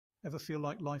Ever feel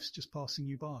like life's just passing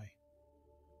you by?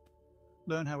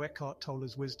 Learn how Eckhart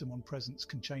Tolle's wisdom on presence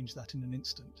can change that in an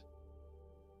instant.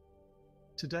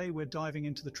 Today we're diving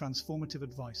into the transformative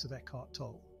advice of Eckhart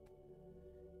Tolle.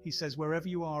 He says, wherever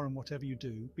you are and whatever you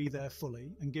do, be there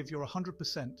fully and give your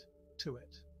 100% to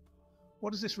it.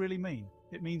 What does this really mean?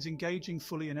 It means engaging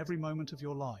fully in every moment of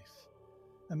your life.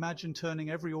 Imagine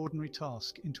turning every ordinary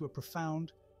task into a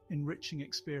profound, enriching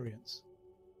experience.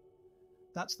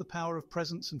 That's the power of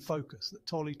presence and focus that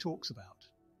Tolle talks about.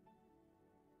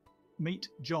 Meet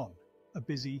John, a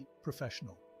busy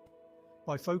professional.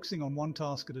 By focusing on one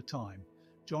task at a time,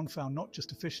 John found not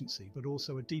just efficiency, but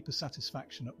also a deeper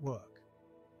satisfaction at work.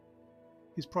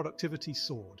 His productivity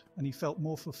soared, and he felt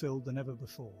more fulfilled than ever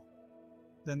before.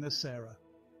 Then there's Sarah,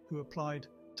 who applied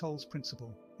Tolle's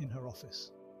principle in her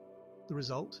office. The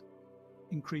result?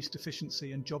 Increased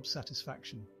efficiency and job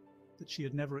satisfaction that she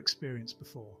had never experienced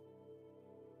before.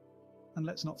 And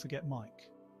let's not forget Mike.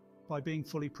 By being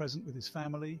fully present with his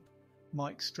family,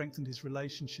 Mike strengthened his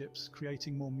relationships,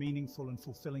 creating more meaningful and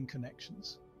fulfilling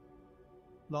connections.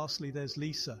 Lastly, there's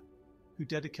Lisa, who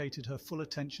dedicated her full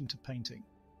attention to painting.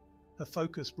 Her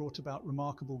focus brought about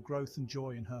remarkable growth and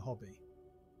joy in her hobby.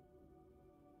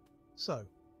 So,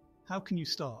 how can you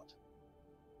start?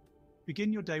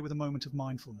 Begin your day with a moment of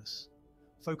mindfulness.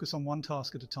 Focus on one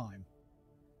task at a time.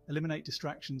 Eliminate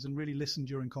distractions and really listen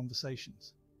during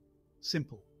conversations.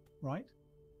 Simple, right?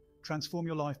 Transform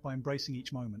your life by embracing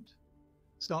each moment.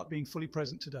 Start being fully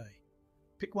present today.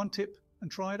 Pick one tip and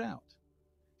try it out.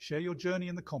 Share your journey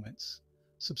in the comments,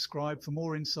 subscribe for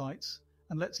more insights,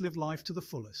 and let's live life to the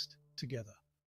fullest together.